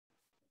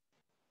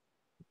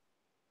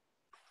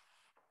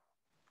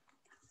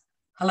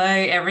Hello,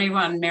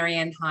 everyone.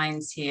 Marianne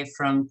Hynes here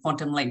from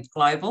Quantum Leap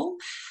Global.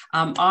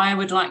 I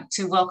would like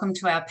to welcome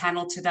to our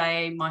panel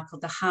today Michael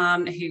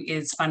Haan, who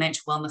is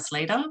Financial Wellness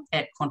Leader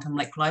at Quantum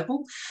Leap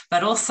Global,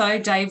 but also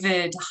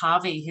David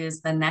Harvey, who is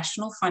the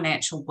National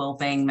Financial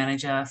Wellbeing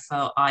Manager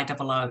for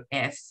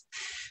IOOF.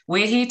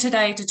 We're here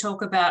today to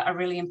talk about a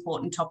really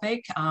important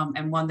topic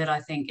and one that I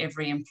think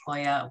every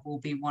employer will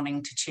be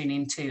wanting to tune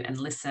into and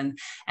listen,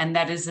 and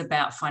that is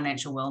about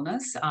financial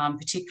wellness,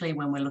 particularly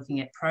when we're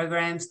looking at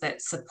programs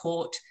that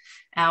support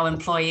our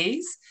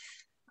employees.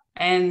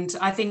 And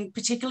I think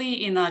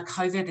particularly in a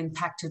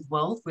COVID-impacted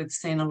world, we've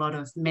seen a lot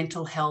of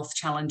mental health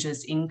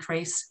challenges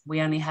increase.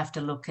 We only have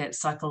to look at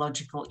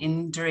psychological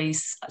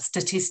injuries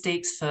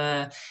statistics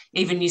for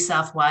even New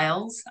South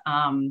Wales,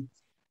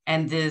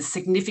 and the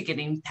significant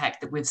impact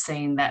that we've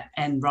seen that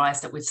and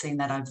rise that we've seen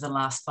that over the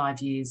last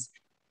 5 years.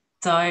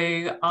 So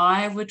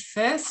I would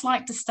first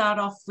like to start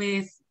off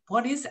with,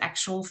 what is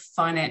actual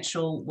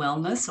financial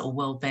wellness or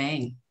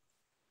wellbeing?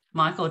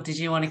 Michael, did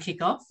you want to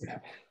kick off? Yeah,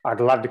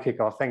 I'd love to kick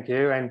off. Thank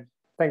you. And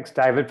thanks,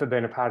 David, for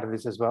being a part of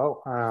this as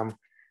well.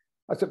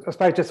 I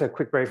suppose just a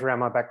quick brief around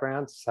my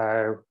background.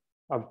 So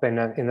I've been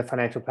in the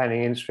financial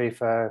planning industry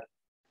for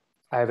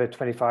over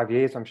 25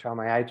 years. I'm showing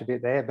my age a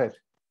bit there, but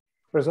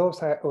it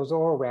was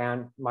all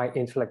around my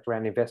intellect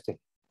around investing.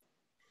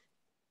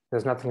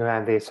 There's nothing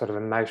around the sort of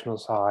emotional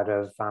side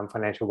of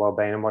financial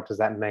well-being and what does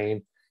that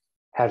mean?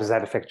 How does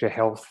that affect your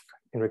health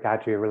in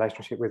regard to your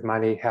relationship with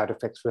money? How it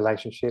affects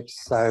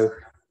relationships? So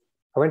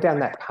I went down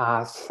that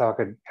path so I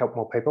could help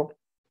more people.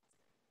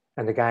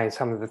 And again,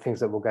 some of the things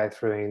that we'll go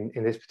through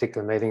in this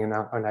particular meeting, and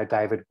I know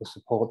David will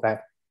support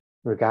that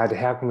in regard to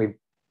how can we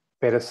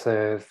better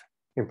serve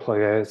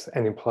employers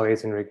and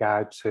employees in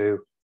regard to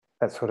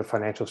that sort of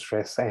financial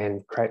stress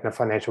and creating a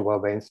financial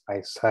wellbeing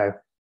space. So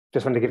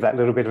just wanted to give that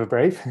little bit of a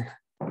brief.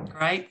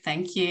 Great,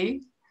 thank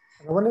you.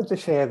 I wanted to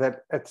share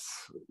that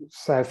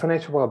so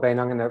financial wellbeing,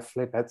 I'm going to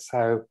flip it.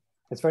 So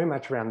it's very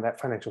much around that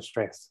financial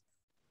stress.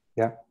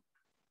 Yeah.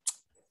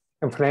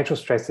 And financial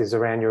stress is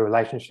around your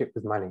relationship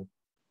with money.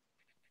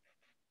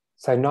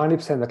 So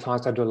 90% of the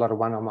clients, I do a lot of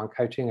one-on-one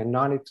coaching, and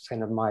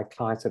 90% of my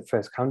clients that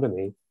first come to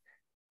me,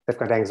 they've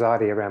got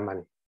anxiety around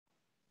money.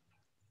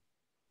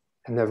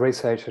 And the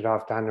research that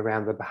I've done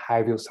around the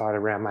behavioural side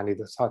around money,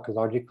 the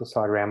psychological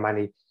side around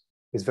money,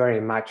 is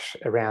very much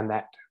around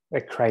that.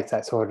 It creates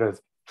that sort of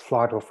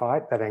flight or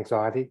fight, that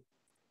anxiety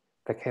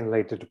that can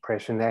lead to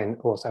depression and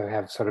also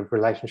have sort of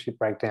relationship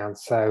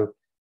breakdowns. So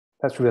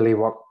that's really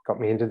what got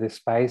me into this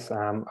space.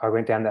 I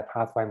went down that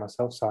pathway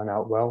myself, so I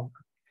know it well.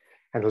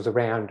 And it was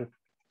around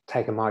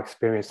taking my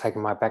experience,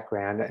 taking my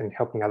background and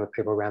helping other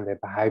people around their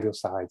behavioural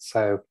side.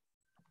 So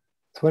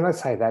when I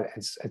say that,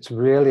 it's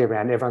really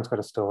around everyone's got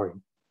a story.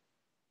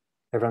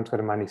 Everyone's got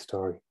a money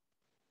story.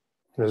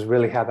 And it was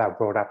really how they were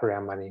brought up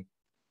around money.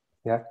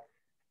 Yeah.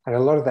 And a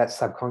lot of that's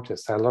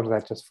subconscious. So a lot of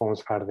that just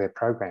forms part of their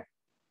program.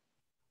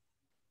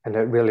 And it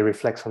really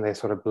reflects on their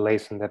sort of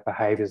beliefs and their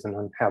behaviours and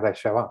on how they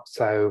show up.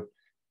 So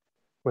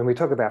when we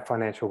talk about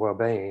financial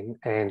wellbeing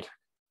and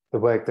the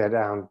work that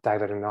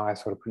David and I are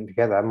sort of putting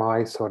together,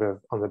 my sort of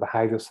on the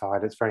behavioural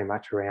side, it's very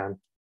much around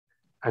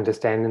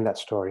understanding that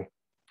story,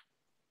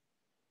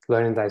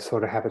 learning those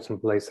sort of habits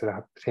and beliefs that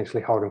are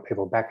potentially holding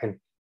people back and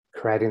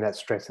creating that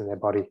stress in their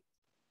body,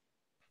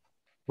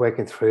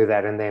 working through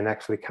that, and then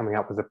actually coming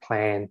up with a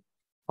plan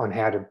on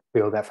how to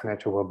build that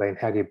financial wellbeing.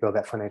 How do you build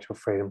that financial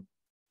freedom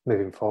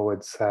moving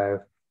forward? So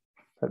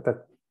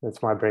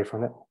that's my brief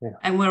on it. Yeah.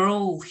 And we're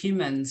all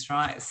humans,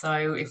 right?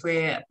 So if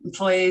we're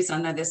employees,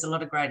 I know there's a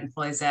lot of great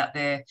employees out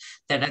there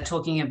that are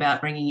talking about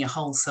bringing your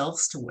whole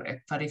selves to work.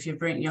 But if you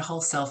bring your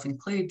whole self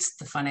includes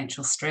the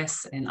financial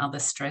stress and other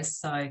stress.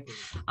 So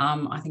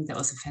I think that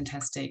was a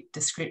fantastic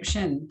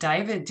description.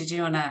 David, did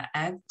you want to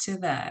add to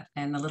that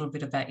and a little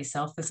bit about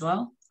yourself as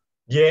well?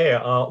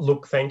 Yeah,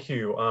 look, thank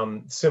you.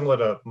 Similar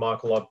to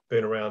Michael, I've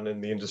been around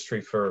in the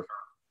industry for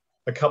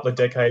a couple of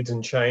decades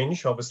and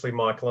change. Obviously,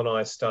 Michael and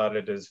I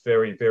started as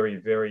very, very,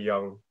 very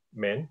young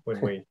men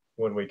when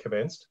we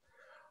commenced.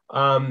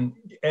 And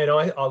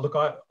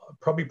I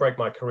probably break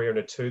my career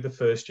into two. The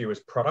first year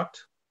was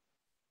product,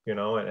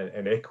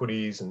 and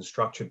equities and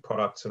structured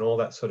products and all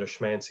that sort of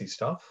schmancy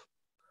stuff.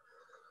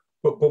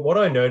 But what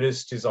I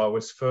noticed is I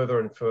was further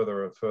and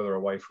further and further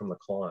away from the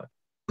client.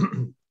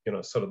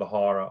 Sort of the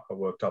higher I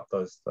worked up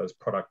those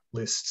product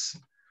lists.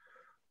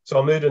 So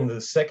I moved into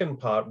the second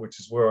part, which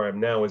is where I am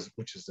now,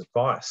 which is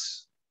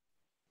advice.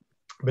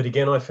 But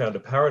again, I found a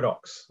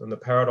paradox. And the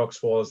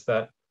paradox was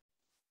that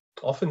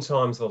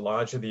oftentimes the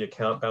larger the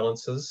account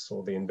balances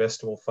or the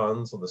investable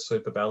funds or the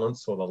super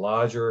balance or the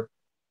larger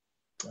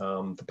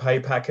the pay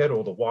packet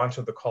or the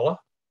whiter the collar,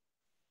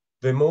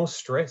 the more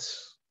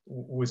stress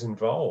was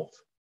involved,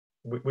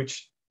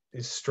 which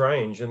is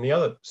strange. And the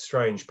other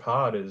strange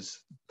part is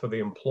for the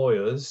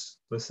employers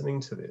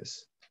listening to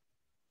this,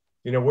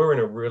 we're in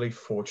a really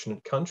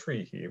fortunate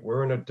country here.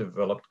 We're in a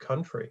developed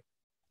country,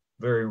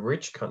 very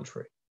rich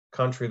country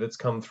that's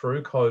come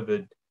through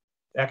COVID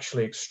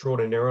actually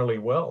extraordinarily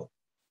well.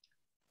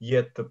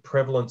 Yet the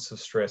prevalence of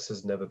stress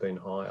has never been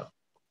higher.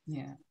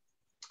 Yeah.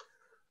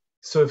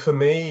 So for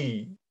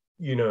me,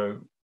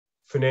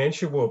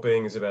 financial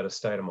well-being is about a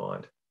state of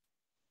mind.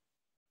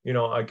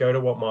 I go to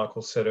what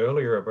Michael said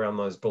earlier around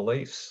those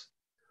beliefs.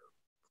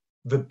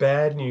 The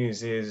bad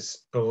news is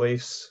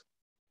beliefs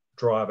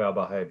drive our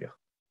behavior.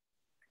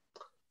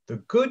 The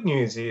good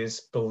news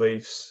is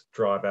beliefs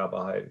drive our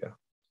behavior.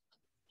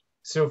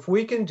 So if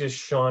we can just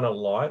shine a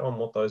light on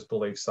what those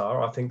beliefs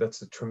are, I think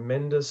that's a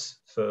tremendous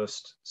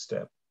first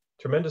step.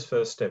 Tremendous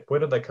first step. Where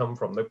did they come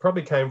from? They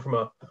probably came from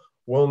a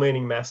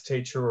well-meaning maths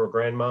teacher or a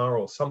grandma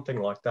or something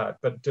like that.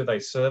 But do they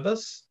serve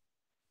us?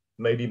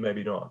 Maybe,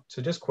 maybe not.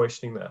 So just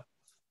questioning that.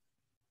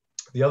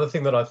 The other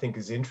thing that I think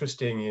is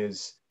interesting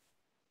is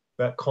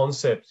that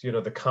concept,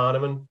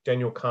 the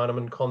Daniel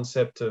Kahneman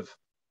concept of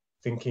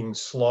thinking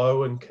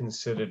slow and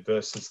considered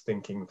versus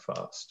thinking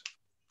fast.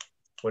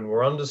 When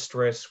we're under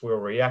stress, we're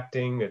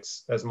reacting.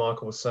 It's, as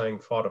Michael was saying,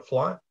 fight or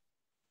flight.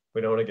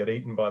 We don't want to get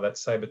eaten by that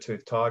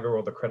saber-toothed tiger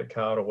or the credit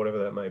card or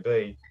whatever that may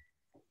be.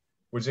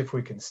 Whereas if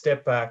we can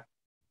step back,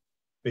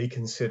 be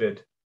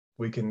considered,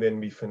 we can then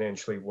be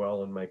financially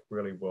well and make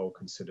really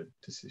well-considered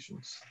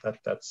decisions.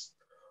 That's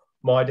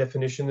my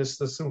definition.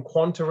 There's some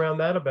quant around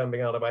that about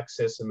being able to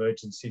access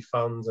emergency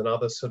funds and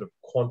other sort of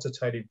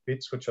quantitative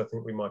bits, which I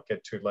think we might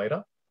get to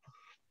later.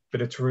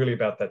 But it's really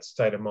about that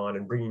state of mind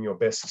and bringing your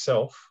best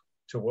self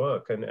to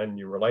work and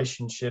your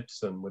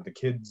relationships and with the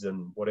kids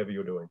and whatever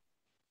you're doing.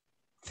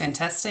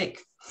 Fantastic.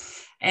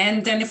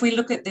 And then if we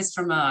look at this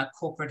from a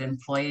corporate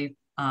employer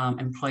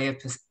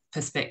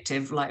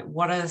perspective, like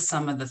what are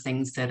some of the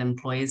things that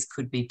employers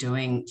could be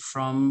doing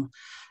from,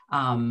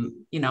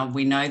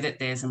 we know that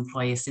there's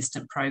employee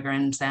assistance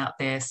programs out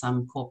there.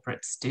 Some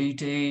corporates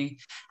do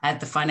add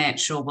the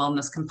financial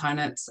wellness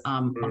components.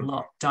 A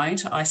lot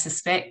don't, I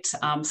suspect.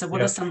 So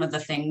what are some of the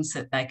things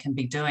that they can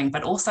be doing?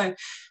 But also,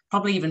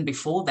 probably even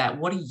before that,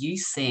 what are you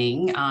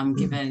seeing,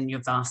 given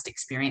your vast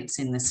experience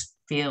in this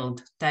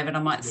field? David, I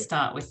might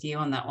start with you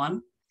on that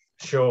one.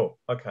 Sure.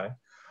 Okay.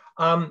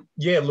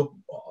 Look,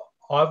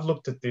 I've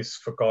looked at this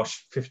for,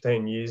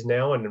 15 years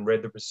now and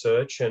read the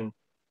research. And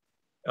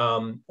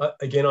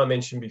again, I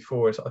mentioned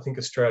before, I think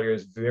Australia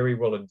is very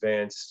well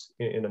advanced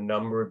in a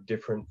number of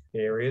different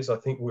areas. I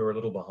think we're a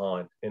little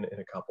behind in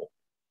a couple.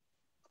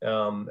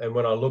 And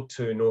when I look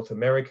to North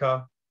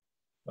America,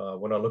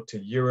 when I look to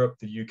Europe,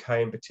 the UK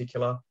in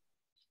particular,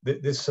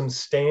 there's some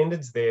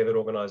standards there that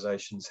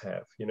organisations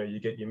have. You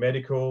get your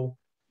medical,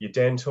 your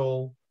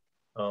dental,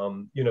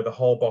 the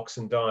whole box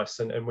and dice.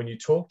 And when I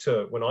talk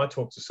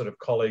to sort of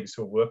colleagues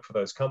who work for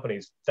those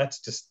companies, that's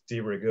just de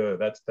rigueur.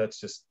 That's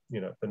just,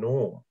 the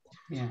norm.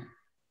 Yeah.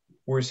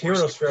 Whereas here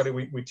in Australia,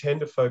 we tend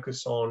to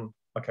focus on,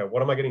 okay,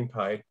 what am I getting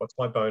paid? What's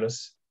my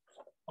bonus?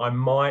 I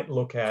might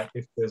look at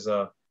if there's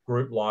a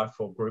group life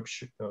or group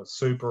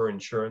super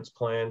insurance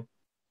plan.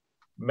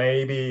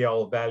 Maybe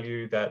I'll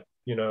value that,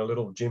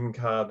 little gym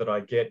card that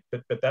I get,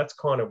 but that's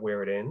kind of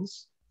where it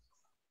ends.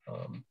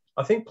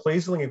 I think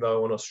pleasingly,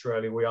 though, in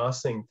Australia, we are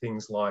seeing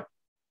things like,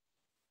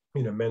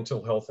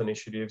 mental health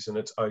initiatives, and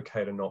it's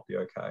okay to not be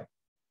okay.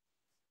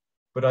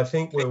 But I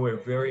think where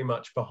we're very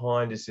much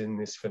behind is in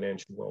this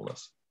financial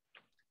wellness.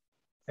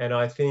 And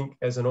I think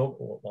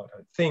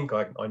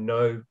I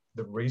know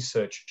the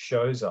research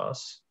shows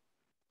us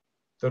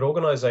that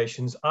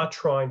organisations are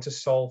trying to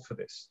solve for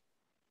this.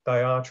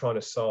 They are trying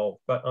to solve.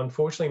 But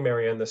unfortunately,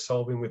 Marianne, they're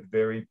solving with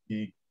very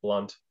big,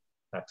 blunt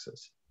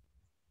axes.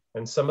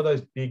 And some of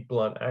those big,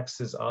 blunt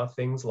axes are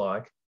things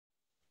like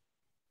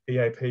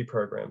EAP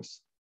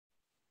programs.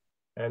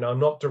 And I'm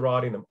not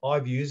deriding them.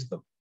 I've used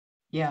them.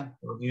 Yeah.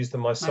 I've used them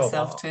myself.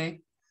 Myself too.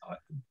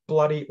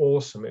 Bloody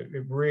awesome. It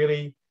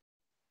really,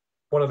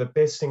 one of the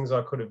best things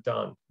I could have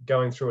done,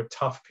 going through a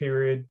tough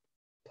period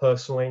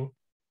personally.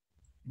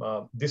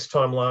 This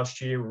time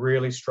last year,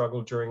 really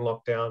struggled during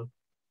lockdown,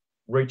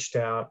 reached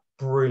out,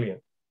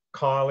 brilliant.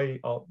 Kylie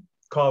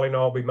and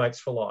I'll be mates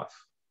for life.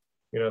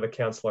 The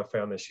counsellor I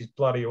found there, she's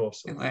bloody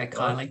awesome. Good work,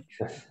 Kylie.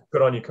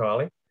 Good on you,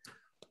 Kylie.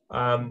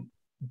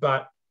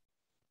 But,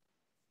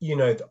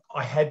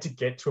 I had to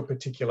get to a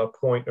particular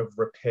point of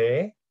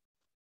repair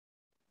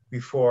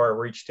before I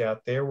reached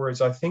out there,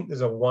 whereas I think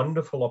there's a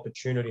wonderful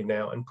opportunity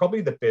now, and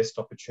probably the best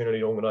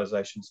opportunity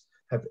organisations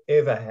have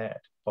ever had,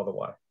 by the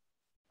way,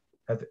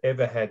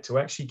 to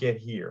actually get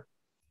here,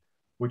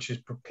 which is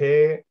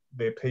prepare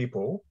their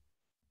people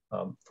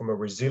from a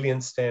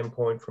resilience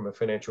standpoint, from a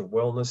financial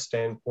wellness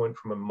standpoint,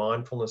 from a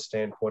mindfulness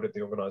standpoint at the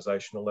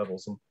organisational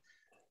levels. And,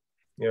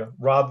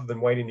 rather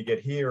than waiting to get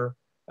here.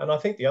 And I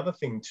think the other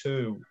thing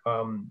too,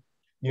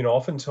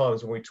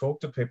 oftentimes when we talk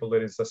to people,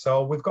 that is, they say,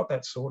 oh, we've got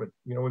that sorted.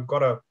 We've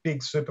got a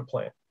big super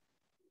plan.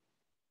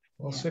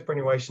 Well,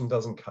 superannuation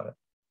doesn't cut it.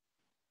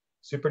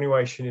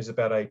 Superannuation is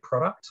about a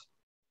product.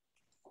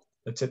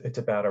 It's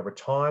about a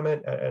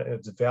retirement, and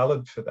it's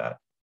valid for that.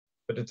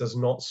 But it does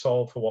not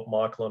solve for what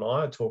Michael and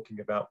I are talking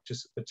about.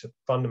 It's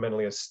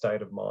fundamentally a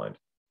state of mind.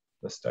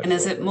 And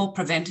is it more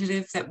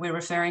preventative that we're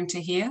referring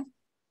to here?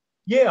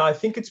 Yeah, I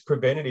think it's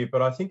preventative,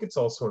 but I think it's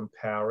also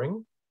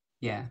empowering.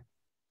 Yeah.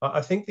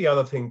 I think the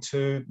other thing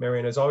too,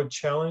 Marianne, is I would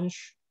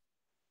challenge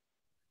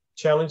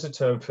the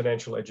term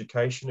financial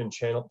education and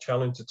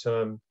challenge the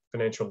term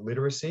financial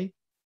literacy.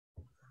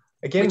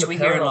 Again, which the we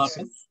hear a lot paradox,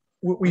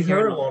 of. we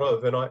hear a lot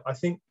of, and I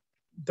think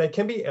they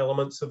can be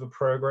elements of a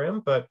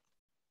program, but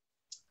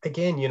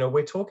again, you know,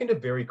 we're talking to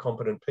very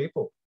competent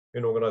people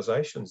in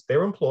organizations.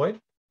 They're employed.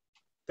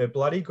 They're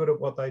bloody good at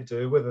what they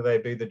do, whether they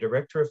be the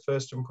director of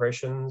first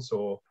impressions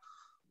or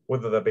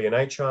whether they be an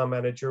HR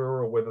manager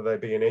or whether they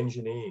be an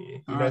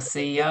engineer. Or a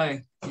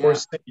CEO. Or a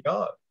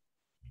CEO.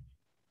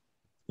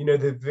 You know,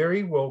 they're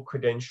very well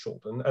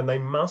credentialed, and they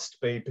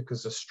must be,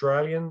 because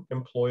Australian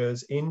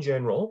employers in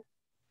general,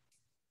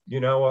 you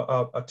know,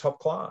 are top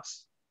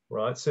class,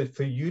 right? So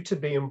for you to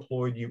be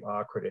employed, you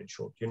are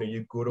credentialed. You know,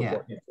 you're good at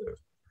what you do.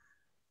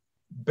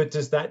 But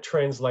does that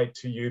translate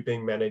to you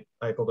being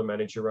able to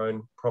manage your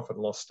own profit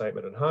and loss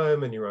statement at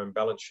home and your own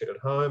balance sheet at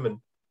home?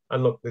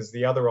 And look, there's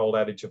the other old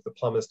adage of the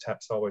plumber's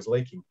tap's always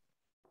leaking.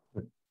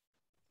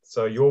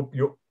 So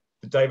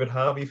the David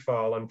Harvey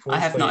file,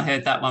 unfortunately. I have not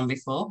heard that one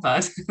before,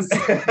 but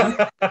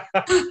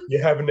you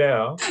have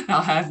now.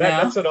 I have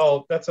now.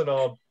 That's an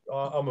old.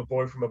 I'm a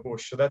boy from a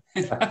bush, so that's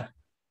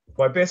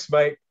my best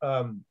mate.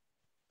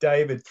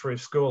 David, through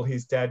school,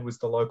 his dad was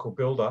the local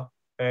builder.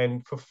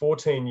 And for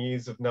 14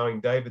 years of knowing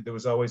David, there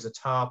was always a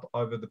tarp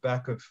over the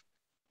back of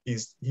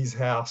his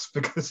house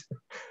because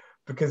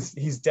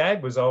his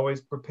dad was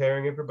always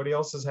preparing everybody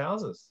else's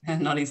houses.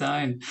 And not his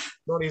own.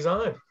 Not his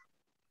own.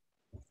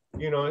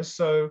 You know,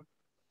 so,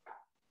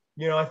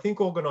 you know, I think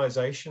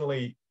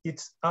organisationally,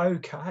 it's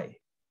okay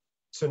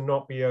to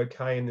not be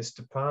okay in this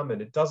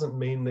department. It doesn't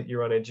mean that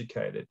you're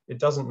uneducated. It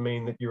doesn't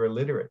mean that you're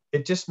illiterate.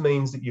 It just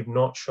means that you've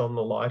not shone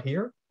the light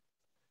here,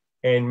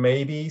 and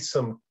maybe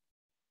some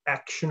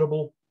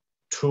actionable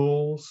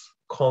tools,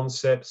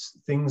 concepts,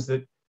 things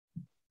that,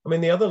 I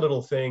mean, the other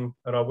little thing,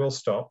 and I will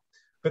stop,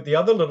 but the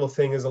other little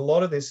thing is a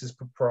lot of this is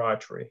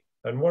proprietary.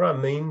 And what I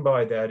mean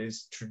by that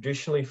is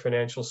traditionally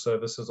financial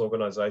services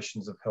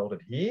organizations have held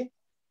it here,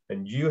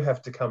 and you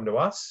have to come to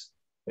us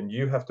and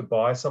you have to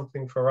buy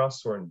something for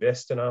us or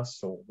invest in us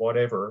or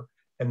whatever,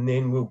 and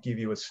then we'll give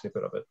you a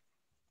snippet of it.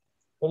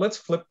 Well, let's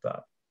flip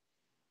that.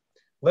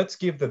 Let's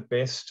give the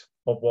best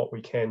of what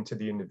we can to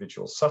the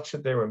individual such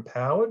that they're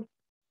empowered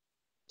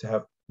to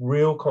have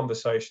real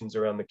conversations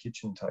around the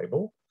kitchen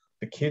table.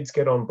 The kids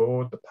get on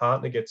board, the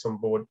partner gets on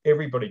board,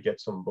 everybody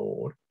gets on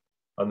board,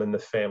 and then the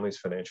family's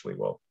financially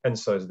well. And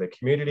so is their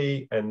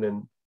community and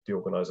then the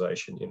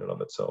organisation in and of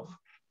itself.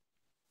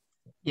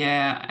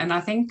 Yeah, and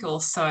I think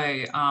also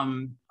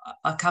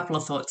a couple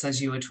of thoughts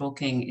as you were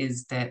talking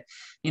is that,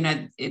 you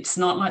know, it's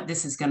not like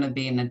this is going to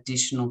be an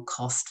additional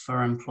cost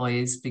for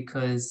employers,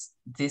 because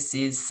this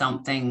is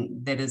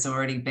something that has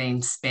already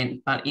been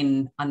spent, but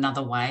in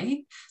another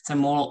way, so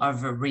more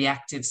of a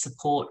reactive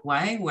support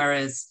way.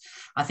 Whereas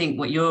I think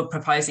what you're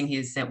proposing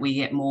here is that we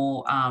get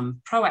more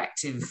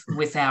proactive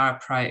with our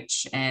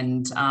approach,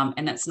 and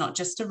it's not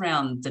just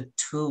around the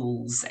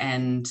tools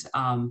and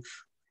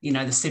you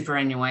know, the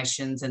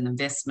superannuations and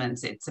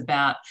investments. It's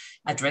about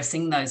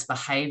addressing those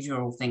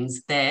behavioural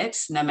things that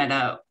no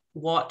matter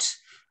what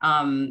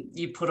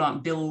you put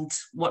on, build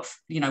what,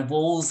 you know,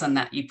 walls and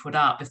that you put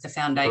up, if the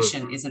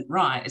foundation isn't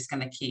right, it's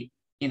going to keep,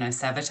 you know,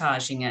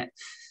 sabotaging it.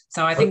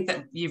 So I think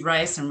that you've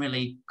raised some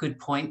really good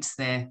points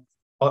there.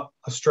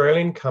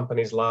 Australian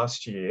companies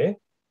last year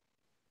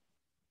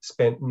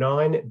spent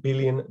 $9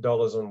 billion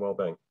on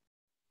wellbeing.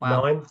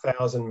 Wow.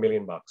 9,000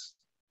 million bucks.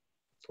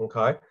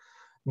 Okay.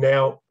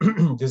 Now,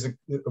 there's a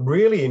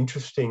really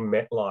interesting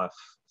MetLife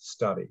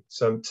study.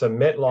 So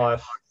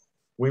MetLife,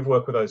 we've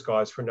worked with those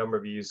guys for a number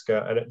of years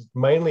ago, and it's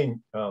mainly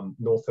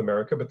North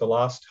America, but the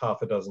last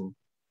half a dozen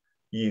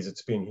years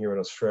it's been here in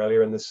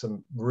Australia. And there's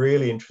some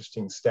really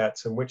interesting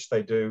stats in which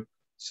they do,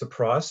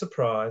 surprise,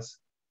 surprise,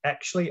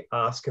 actually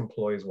ask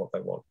employees what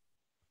they want.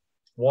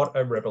 What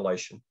a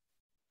revelation.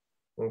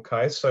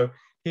 Okay, so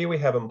here we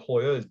have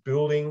employers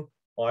building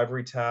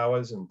ivory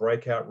towers and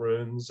breakout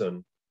rooms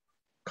and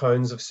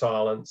cones of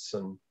silence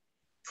and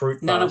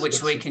fruit none of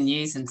which we can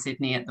use in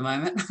Sydney at the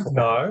moment.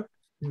 No,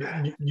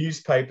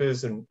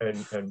 newspapers and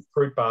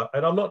fruit bar,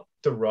 and I'm not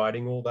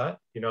deriding all that,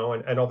 you know,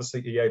 and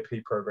obviously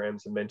EAP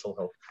programs and mental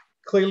health.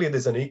 Clearly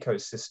there's an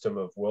ecosystem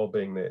of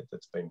wellbeing there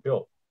that's been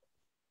built.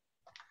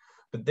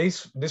 But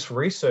this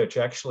research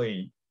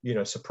actually, you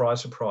know,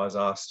 surprise, surprise,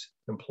 asked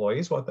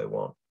employees what they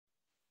want.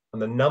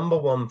 And the number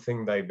one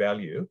thing they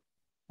value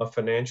are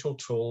financial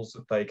tools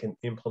that they can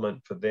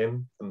implement for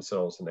them,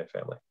 themselves, and their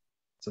family.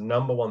 It's the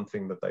number one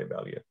thing that they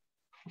value.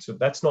 So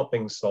that's not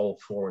being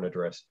solved for and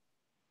addressed.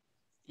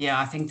 Yeah,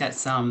 I think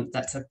that's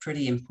a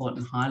pretty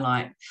important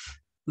highlight.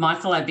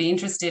 Michael, I'd be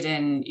interested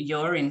in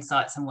your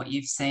insights on what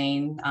you've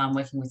seen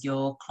working with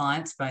your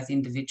clients, both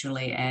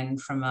individually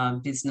and from a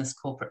business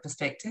corporate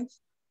perspective.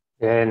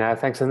 Yeah, no,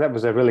 thanks. And that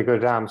was a really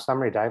good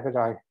summary, David.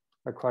 I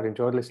quite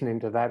enjoyed listening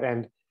to that.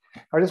 And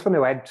I just want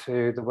to add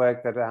to the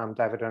work that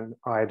David and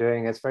I are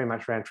doing. It's very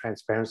much around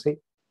transparency.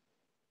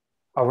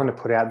 I want to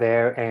put out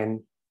there, and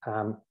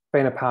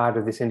being a part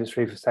of this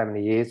industry for so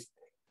many years,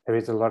 there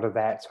is a lot of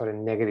that sort of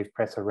negative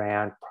press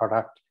around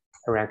product,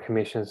 around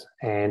commissions,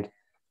 and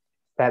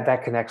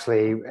that can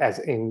actually, as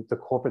in the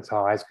corporate's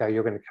eyes, go,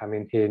 you're going to come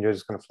in here and you're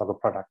just going to flog a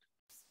product.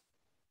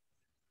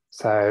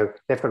 So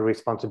they've got a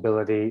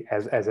responsibility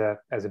as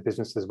a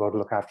business as well to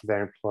look after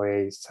their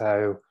employees.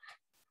 So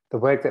the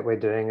work that we're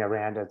doing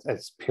around it,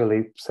 it's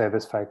purely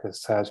service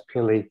focused. So it's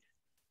purely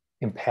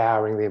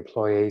empowering the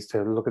employees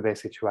to look at their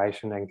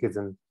situation and give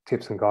them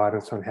tips and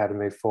guidance on how to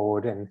move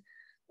forward. And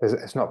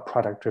it's not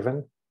product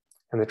driven.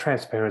 And the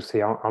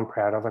transparency I'm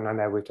proud of, and I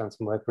know we've done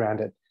some work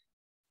around it,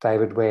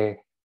 David, where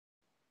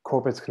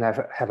corporates can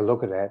have a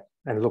look at it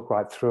and look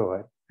right through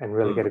it and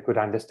really get a good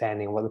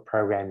understanding of what the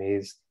program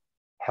is,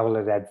 how will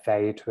it add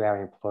value to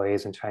our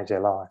employees and change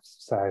their lives.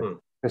 So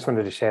I just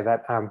wanted to share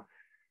that.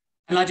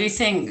 And I do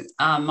think,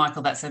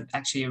 Michael, that's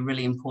actually a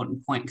really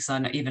important point, because I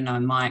know, even though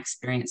my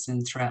experience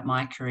and throughout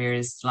my career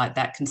is like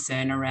that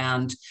concern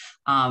around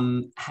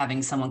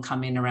having someone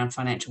come in around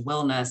financial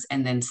wellness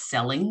and then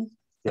selling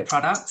the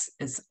products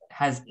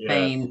has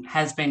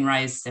been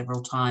raised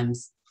several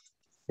times.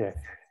 Yeah.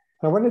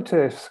 I wanted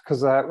to,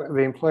 because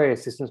the employee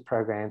assistance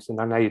programs, and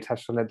I know you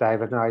touched on it,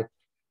 David, and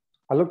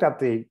I looked up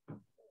the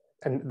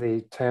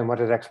term,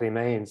 what it actually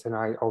means, and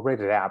I'll read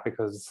it out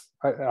because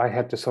I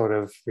had to sort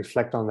of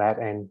reflect on that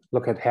and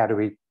look at how do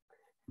we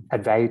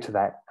add value to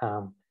that.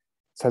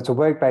 So it's a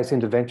work-based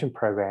intervention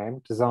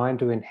program designed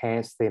to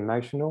enhance the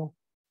emotional,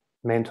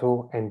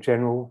 mental, and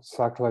general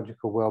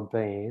psychological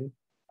well-being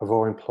of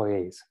all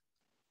employees.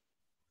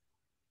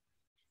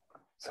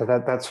 So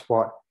that's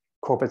what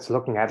corporates are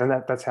looking at, and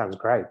that sounds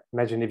great.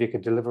 Imagine if you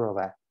could deliver all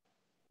that.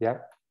 Yeah.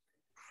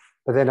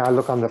 But then I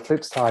look on the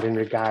flip side in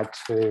regard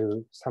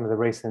to some of the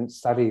recent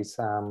studies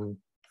from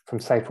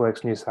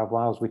SafeWorks New South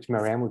Wales, which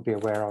Marianne would be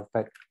aware of.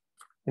 But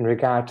in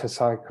regard to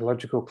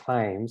psychological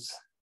claims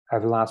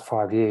over the last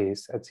 5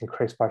 years, it's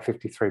increased by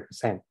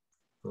 53%.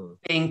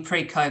 Being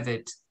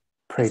pre-COVID.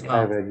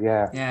 Pre-COVID,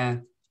 well. Yeah.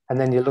 And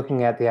then you're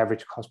looking at the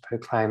average cost per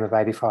claim of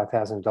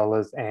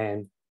 $85,000,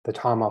 and the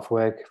time off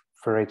work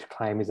for each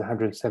claim is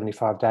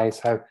 175 days.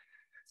 So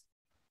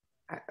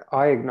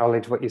I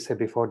acknowledge what you said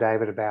before,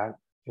 David, about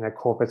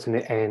corporates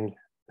and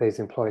these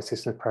employee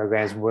assistance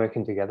programs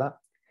working together,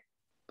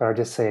 but I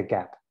just see a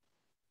gap.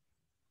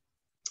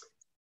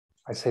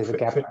 I see the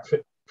gap.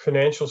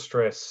 Financial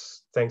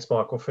stress, thanks,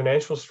 Michael.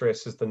 Financial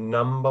stress is the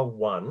number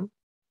one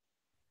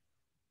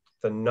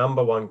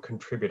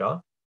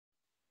contributor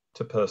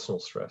to personal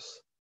stress.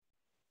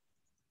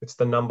 It's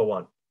the number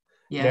one.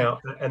 Yeah. Now,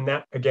 and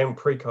that, again,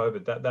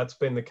 pre-COVID, that's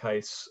been the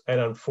case, and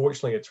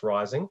unfortunately it's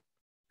rising.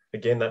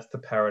 Again, that's the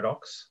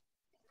paradox.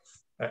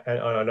 And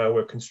I know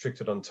we're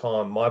constricted on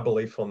time. My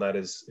belief on that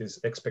is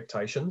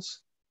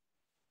expectations.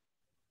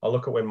 I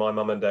look at when my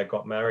mum and dad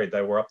got married,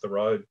 they were up the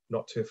road,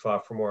 not too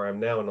far from where I am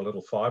now, in a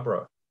little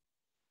fibro.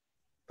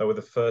 They were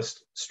the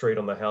first street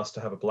on the house to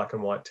have a black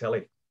and white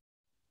telly.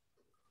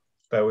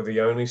 They were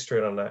the only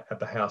street at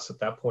the house at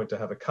that point to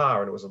have a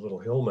car, and it was a little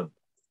Hillman.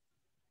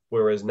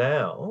 Whereas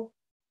now,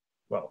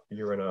 well,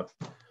 you're in a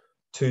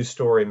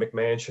 2-story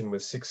McMansion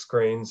with 6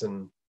 screens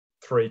and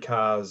 3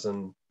 cars,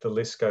 and the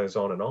list goes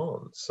on and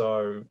on.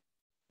 So,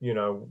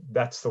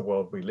 that's the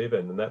world we live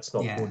in, and that's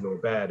not good nor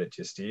bad, it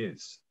just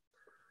is.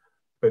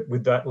 But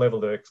with that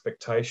level of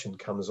expectation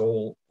comes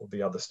all of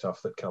the other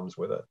stuff that comes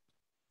with it.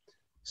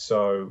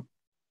 So,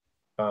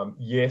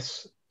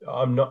 yes,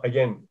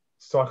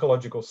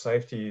 psychological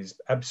safety is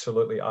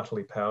absolutely,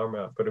 utterly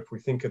paramount. But if we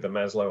think of the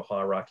Maslow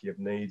hierarchy of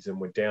needs, and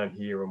we're down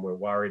here and we're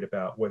worried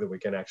about whether we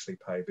can actually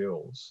pay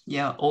bills.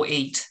 Yeah, or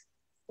eat.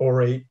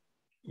 Or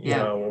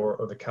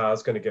the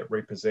car's going to get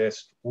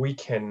repossessed. We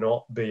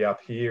cannot be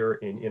up here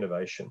in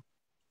innovation.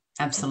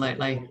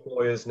 Absolutely.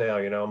 Employers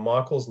now,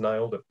 Michael's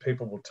nailed it.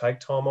 People will take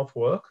time off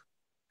work.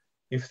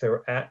 If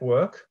they're at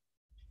work,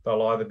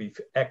 they'll either be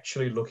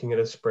actually looking at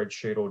a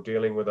spreadsheet or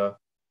dealing with a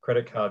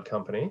credit card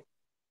company,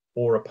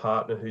 or a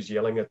partner who's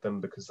yelling at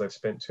them because they've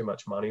spent too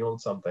much money on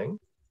something.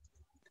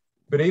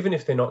 But even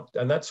if they're not,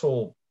 and that's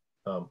all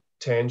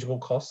tangible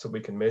costs that we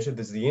can measure,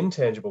 there's the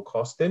intangible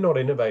cost. They're not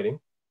innovating.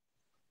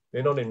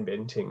 They're not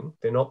inventing.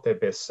 They're not their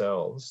best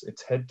selves.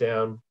 It's head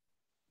down,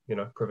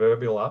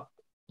 proverbial up,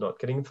 not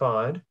getting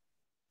fired,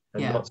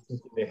 and not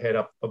sticking their head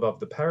up above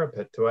the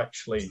parapet to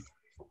actually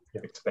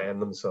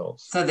expand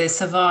themselves. So they're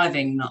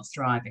surviving, not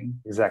thriving.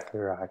 Exactly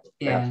right.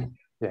 Yeah.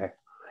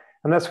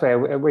 And that's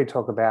where we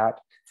talk about,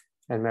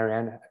 and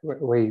Marianne,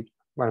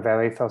 one of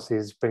our ethos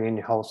is bringing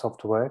your whole self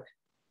to work.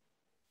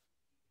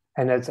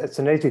 And it's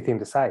an easy thing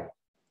to say,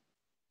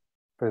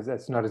 but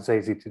it's not as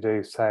easy to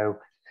do. So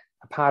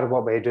a part of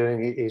what we're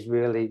doing is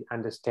really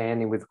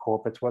understanding with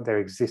corporates what their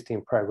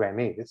existing program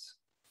is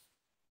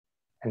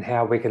and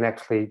how we can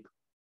actually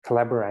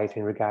collaborate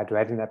in regard to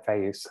adding that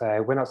value.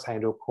 So we're not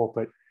saying to a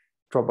corporate,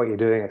 drop what you're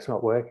doing, it's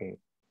not working.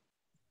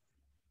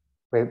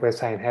 We're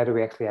saying, how do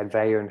we actually add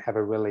value and have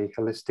a really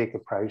holistic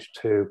approach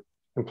to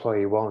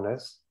employee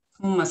wellness?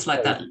 Almost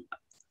like that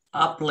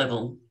up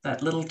level,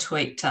 that little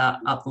tweak to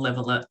up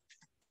level it.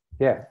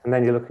 Yeah, and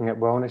then you're looking at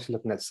wellness, you're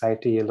looking at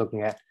safety, you're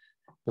looking at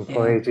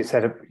employees.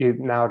 You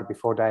nailed it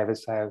before, David,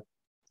 so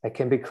they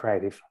can be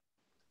creative.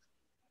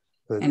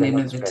 And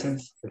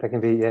innovative. They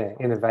can be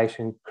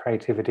innovation,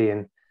 creativity,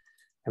 and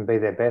be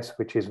their best,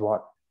 which is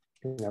what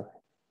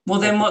Well,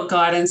 then what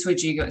guidance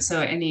would you go? So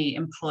any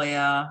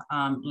employer,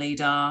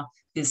 leader,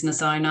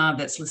 business owner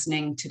that's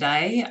listening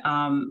today,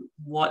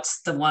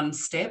 what's the one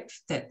step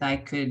that they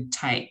could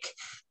take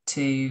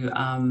to,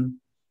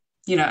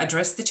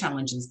 address the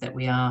challenges that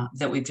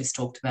we've just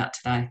talked about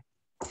today?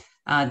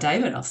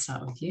 David, I'll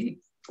start with you.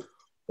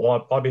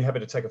 Well, I'd be happy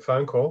to take a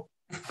phone call.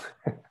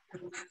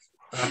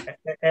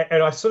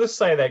 And I sort of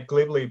say that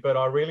glibly, but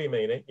I really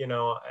mean it,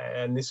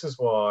 and this is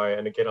why,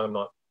 and again, I'm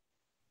not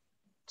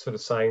sort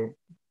of saying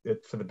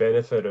it for the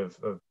benefit of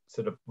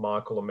sort of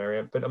Michael or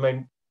Marianne, but I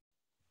mean,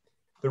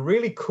 the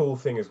really cool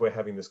thing is we're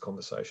having this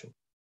conversation.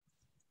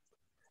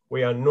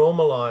 We are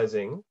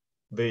normalizing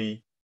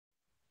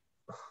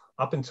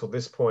up until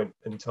this point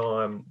in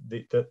time,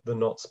 the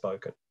not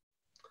spoken.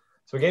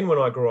 So again, when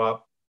I grew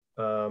up,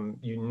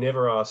 you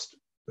never asked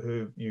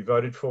who you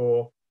voted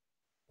for,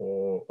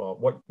 or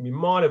what you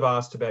might have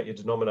asked about your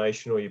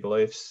denomination or your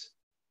beliefs.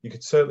 You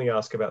could certainly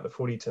ask about the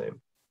footy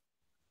team.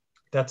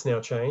 That's now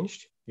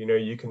changed.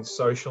 You can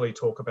socially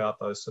talk about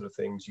those sort of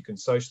things. You can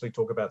socially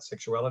talk about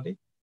sexuality.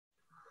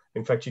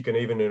 In fact, you can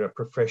even in a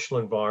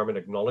professional environment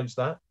acknowledge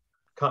that.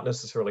 Can't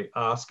necessarily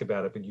ask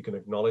about it, but you can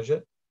acknowledge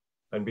it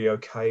and be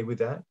okay with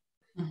that.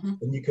 Mm-hmm.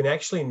 And you can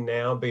actually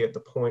now be at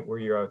the point where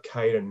you're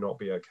okay to not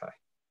be okay.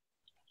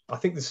 I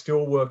think there's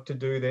still work to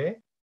do there,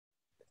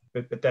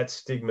 but that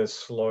stigma is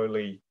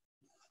slowly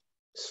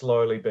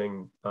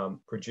being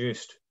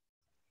produced.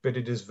 But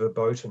it is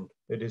verboten.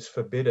 It is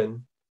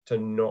forbidden to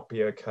not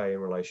be okay in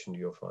relation to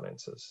your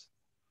finances.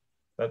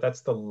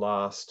 That's the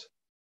last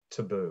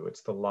taboo.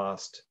 It's the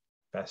last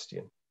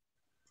bastion.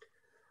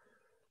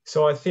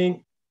 So I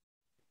think...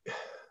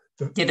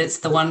 Yet it's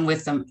the one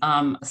with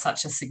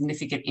such a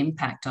significant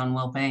impact on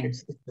well-being.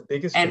 It's the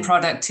biggest and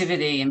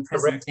productivity and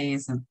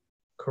presenteeism.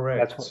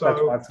 Correct. That's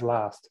why it's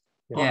last.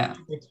 Yeah.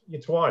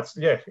 It's why it's,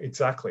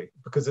 exactly.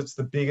 Because it's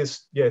the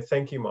biggest,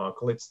 thank you,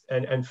 Michael. It's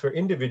and for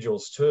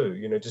individuals too,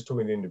 just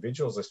talking to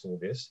individuals listening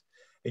to this,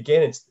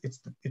 again, it's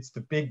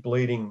the big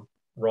bleeding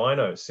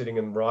rhino sitting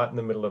right in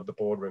the middle of the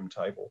boardroom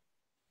table.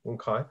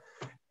 Okay.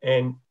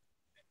 And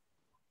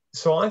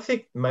so I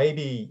think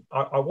maybe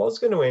I was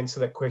going to answer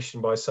that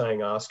question by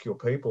saying ask your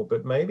people,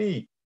 but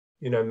maybe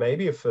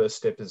a first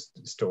step is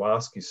to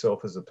ask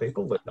yourself as a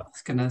people leader. I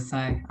was going to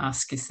say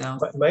ask yourself.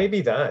 But maybe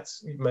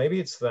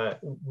it's that.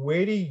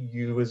 Where do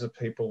you as a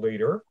people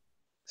leader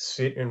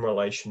sit in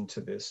relation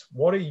to this?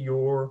 What are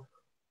your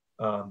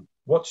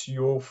what's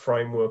your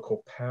framework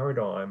or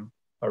paradigm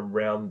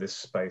around this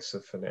space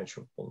of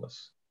financial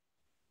wellness?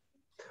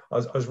 I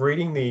was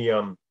reading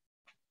the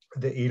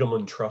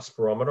Edelman Trust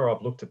Barometer.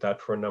 I've looked at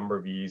that for a number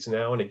of years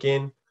now. And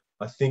again,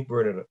 I think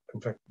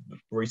in fact,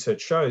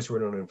 research shows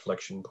we're at an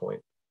inflection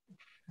point.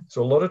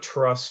 So a lot of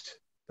trust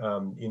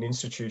in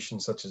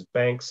institutions such as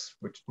banks,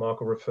 which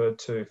Michael referred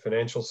to,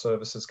 financial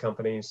services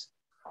companies,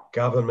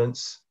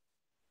 governments,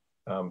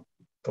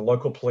 the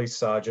local police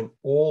sergeant,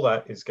 all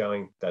that is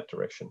going that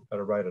direction at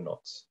a rate of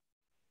knots.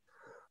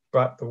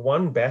 But the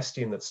one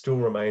bastion that still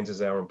remains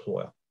is our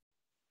employer.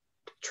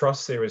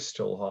 Trust there is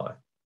still high.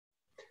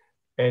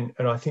 And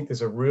I think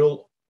there's a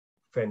real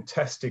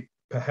fantastic,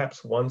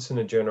 perhaps once in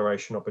a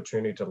generation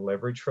opportunity to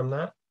leverage from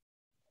that.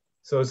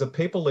 So as a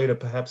people leader,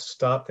 perhaps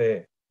start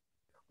there.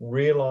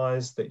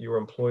 Realize that your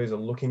employees are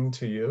looking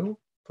to you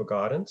for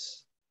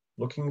guidance,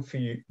 looking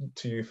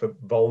to you for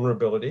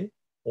vulnerability,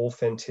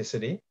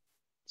 authenticity.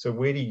 So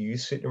where do you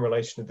sit in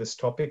relation to this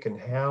topic, and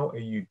how are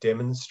you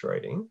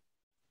demonstrating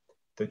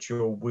that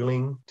you're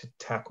willing to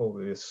tackle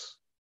this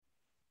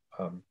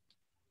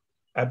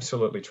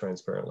absolutely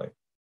transparently?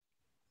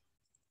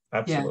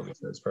 Absolutely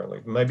transparently.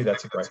 Maybe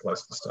that's a great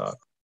place to start.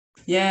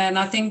 Yeah, and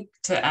I think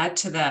to add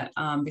to that,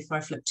 before I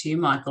flip to you,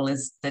 Michael,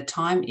 is the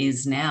time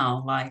is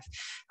now. Like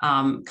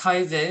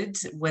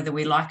COVID, whether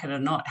we like it or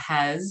not,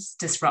 has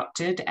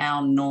disrupted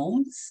our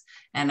norms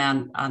and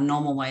our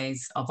normal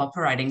ways of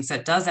operating. So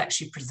it does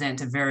actually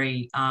present a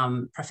very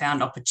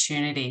profound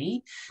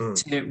opportunity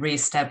to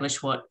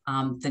reestablish what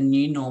the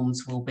new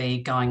norms will be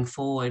going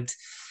forward.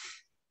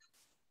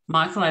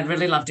 Michael, I'd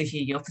really love to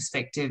hear your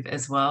perspective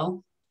as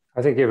well.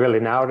 I think you really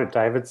nailed it,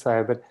 David.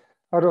 But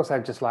I'd also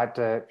just like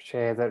to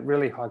share that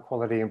really high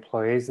quality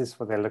employees, this is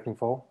what they're looking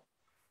for.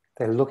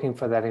 They're looking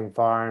for that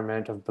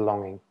environment of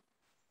belonging.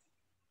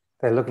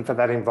 They're looking for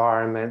that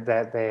environment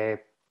that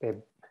their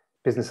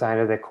business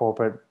owner, their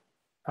corporate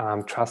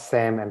trusts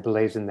them and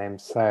believes in them.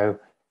 So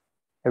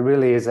it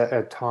really is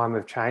a time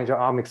of change.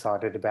 I'm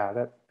excited about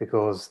it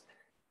because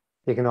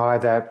you can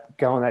either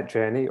go on that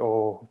journey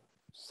or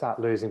start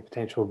losing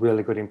potential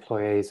really good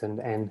employees,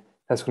 and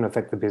that's going to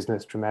affect the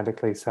business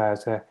dramatically.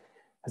 So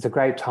it's a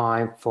great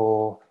time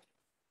for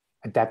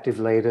adaptive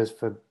leaders,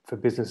 for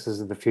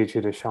businesses of the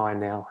future to shine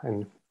now.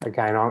 And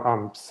again,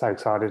 I'm so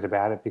excited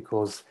about it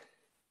because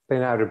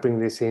being able to bring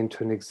this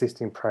into an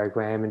existing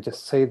program and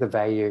just see the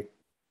value,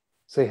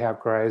 see how it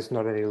grows,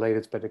 not only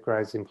leaders, but it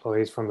grows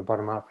employees from the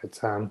bottom up.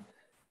 It's a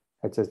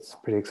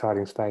pretty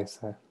exciting space.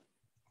 So.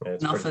 Yeah,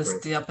 and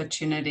offers the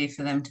opportunity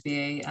for them to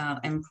be an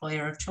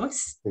employer of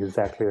choice.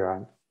 Exactly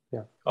right.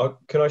 Yeah.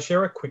 Can I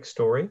share a quick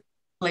story?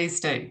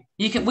 Please do.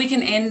 We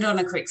can end on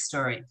a quick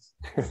story.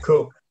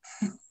 Cool.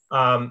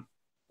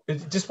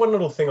 Just one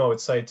little thing I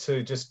would say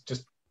too,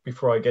 just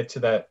before I get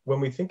to that, when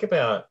we think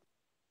about,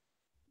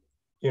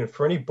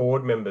 for any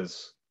board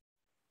members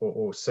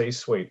or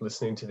C-suite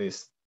listening to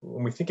this,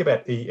 when we think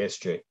about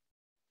ESG,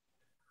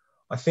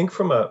 I think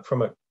from a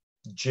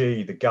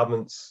G, the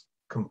governance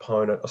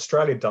component,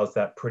 Australia does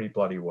that pretty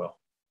bloody well,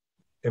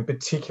 in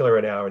particular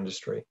in our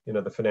industry,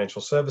 the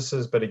financial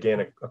services, but again,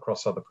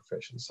 across other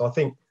professions. So I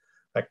think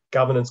that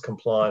governance,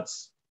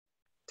 compliance,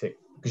 tech,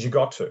 because you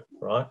got to,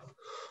 right?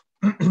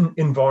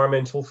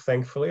 Environmental,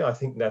 thankfully, I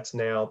think that's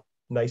now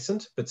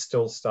nascent, but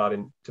still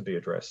starting to be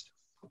addressed.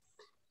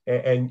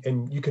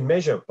 And you can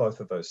measure both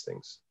of those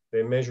things.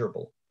 They're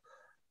measurable.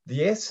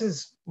 The S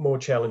is more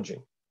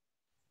challenging.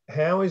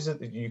 How is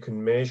it that you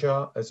can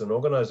measure as an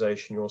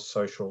organization your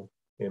social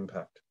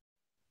impact?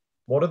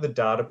 What are the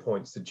data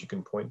points that you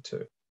can point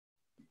to?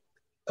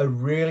 A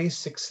really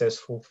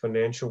successful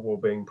financial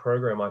wellbeing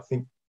program, I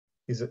think,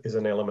 is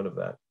an element of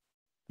that.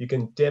 You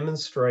can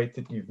demonstrate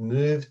that you've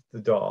moved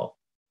the dial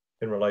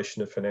in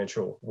relation to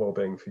financial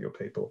wellbeing for your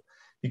people.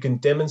 You can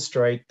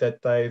demonstrate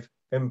that they've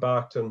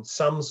embarked on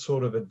some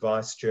sort of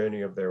advice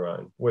journey of their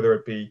own, whether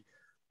it be,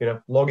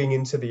 logging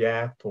into the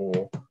app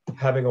or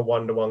having a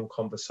one-to-one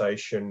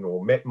conversation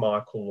or met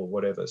Michael or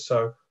whatever.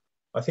 So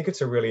I think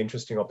it's a really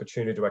interesting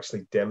opportunity to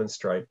actually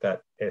demonstrate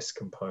that S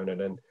component.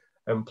 And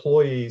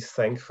employees,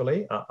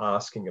 thankfully, are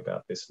asking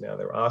about this now.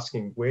 They're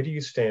asking, where do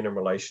you stand in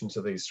relation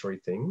to these three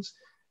things?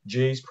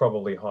 G is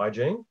probably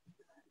hygiene.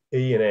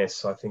 E and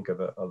S, I think,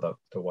 are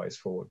the ways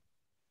forward.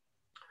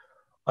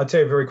 I'll tell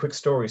you a very quick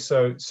story.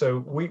 So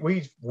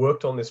we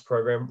worked on this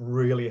program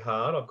really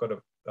hard.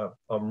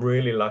 I'm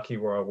really lucky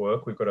where I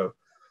work. We've got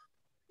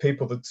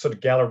people that sort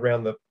of gather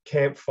around the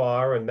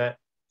campfire, and that,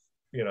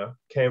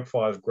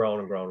 campfire's grown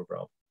and grown and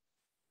grown.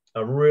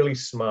 Really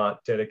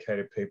smart,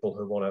 dedicated people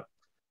who want to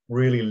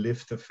really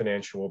lift the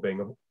financial wellbeing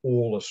of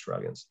all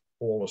Australians.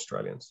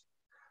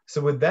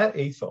 So with that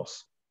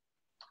ethos,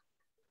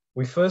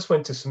 we first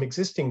went to some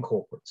existing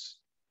corporates.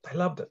 They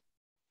loved it.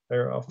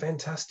 They're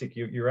fantastic.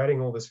 You're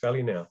adding all this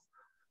value now.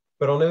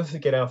 But I'll never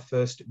forget our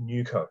first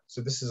newco.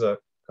 So this is a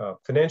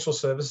financial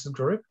services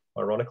group,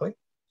 ironically,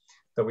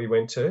 that we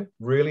went to.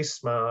 Really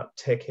smart,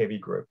 tech-heavy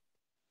group.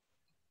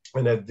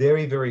 And our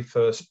very, very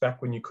first, back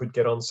when you could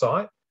get on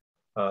site,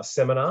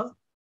 seminar,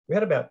 we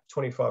had about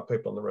 25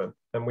 people in the room.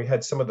 And we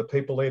had some of the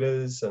people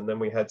leaders, and then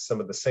we had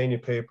some of the senior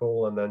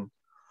people,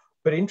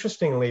 but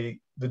interestingly,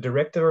 the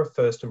director of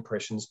First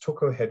Impressions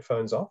took her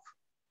headphones off,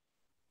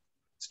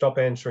 stopped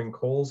answering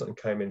calls, and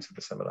came into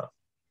the seminar.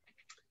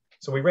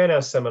 So we ran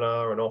our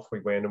seminar and off we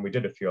went, and we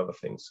did a few other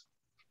things.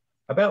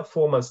 About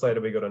 4 months later,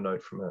 we got a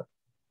note from her,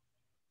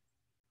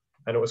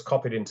 and it was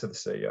copied into the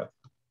CEO.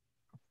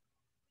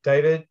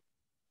 David,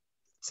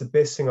 it's the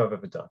best thing I've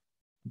ever done.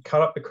 We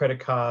cut up the credit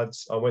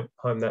cards. I went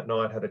home that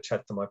night, had a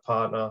chat to my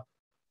partner.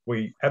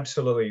 We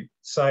absolutely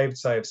saved.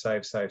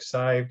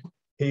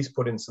 He's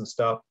put in some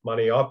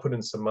money. I put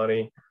in some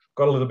money,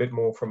 got a little bit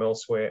more from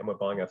elsewhere, and we're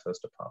buying our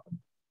first apartment.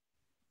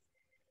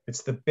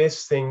 It's the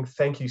best thing.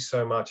 Thank you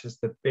so much. It's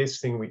the best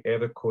thing we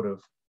ever could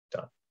have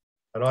done.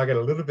 And I get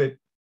a little bit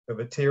of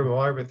a tear in my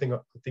eye every time I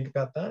think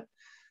about that,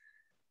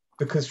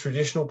 because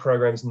traditional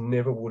programs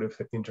never would have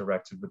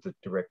interacted with the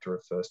director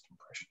of First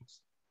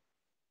Impressions.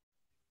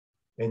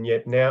 And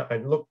yet now,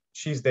 and look,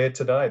 she's there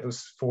today. It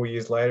was 4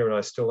 years later, and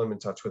I still am in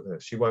touch with her.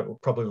 She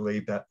won't probably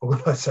leave that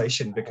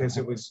organisation because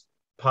it was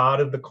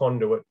part of the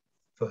conduit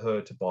for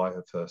her to buy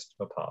her first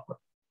apartment.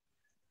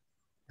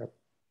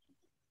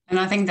 And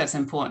I think that's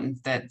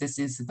important, that this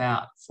is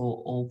about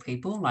for all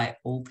people,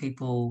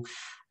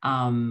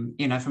 from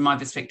my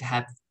perspective,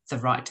 have the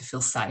right to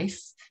feel safe,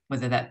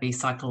 whether that be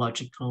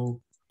psychologically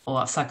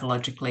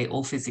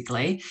or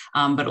physically,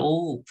 but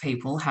all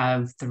people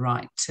have the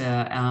right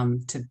to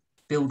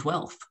build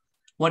wealth,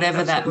 whatever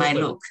Absolutely. That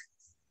may look.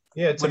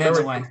 Yeah, it's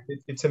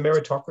a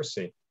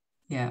meritocracy.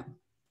 Yeah.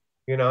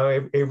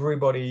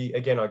 Everybody,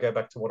 again, I go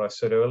back to what I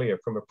said earlier,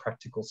 from a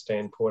practical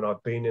standpoint,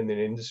 I've been in an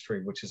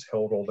industry which has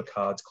held all the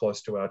cards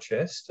close to our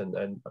chest,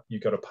 and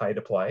you've got to pay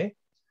to play.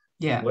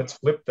 Yeah. Let's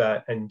flip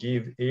that and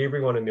give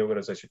everyone in the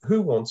organization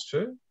who wants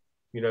to,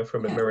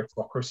 from a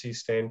meritocracy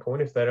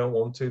standpoint. If they don't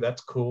want to,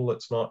 that's cool.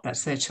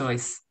 That's their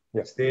choice.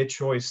 It's their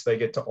choice. They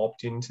get to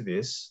opt into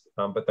this,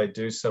 but they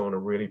do so in a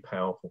really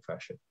powerful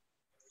fashion.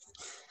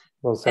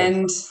 Well said.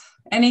 And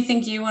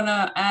anything you want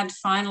to add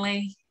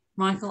finally,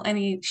 Michael?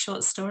 Any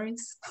short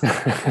stories? No,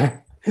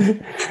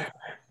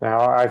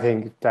 I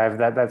think, Dave,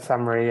 that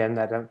summary and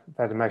that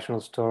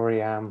emotional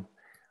story, I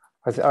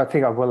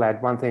think I will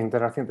add one thing,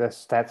 that I think the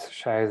stats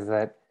shows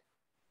that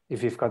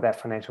if you've got that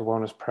financial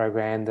wellness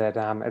program, that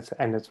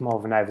it's more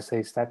of an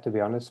overseas stat, to be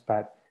honest,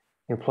 but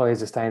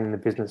employees are staying in the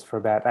business for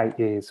about 8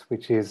 years,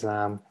 which is,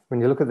 when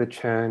you look at the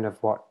churn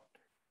of what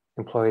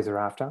employees are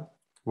after,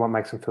 what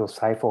makes them feel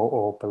safe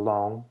or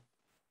belong,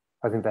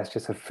 I think that's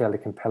just a fairly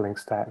compelling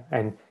stat.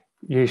 And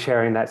you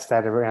sharing that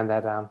stat around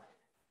that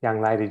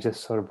young lady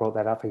just sort of brought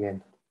that up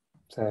again.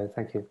 So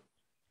thank you.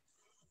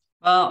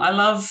 Well, I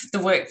love the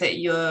work that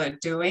you're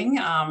doing,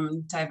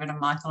 David and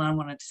Michael, and I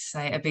wanted to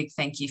say a big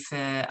thank you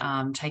for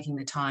taking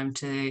the time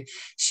to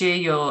share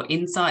your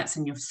insights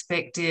and your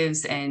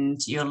perspectives and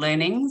your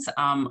learnings.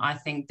 I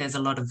think there's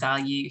a lot of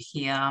value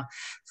here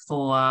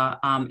for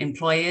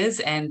employers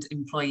and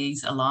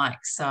employees alike.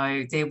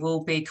 So there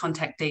will be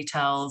contact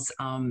details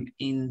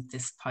in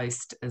this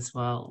post as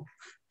well.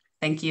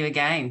 Thank you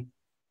again.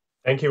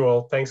 Thank you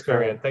all. Thanks,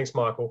 Marianne. Thanks,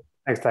 Michael.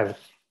 Thanks, David.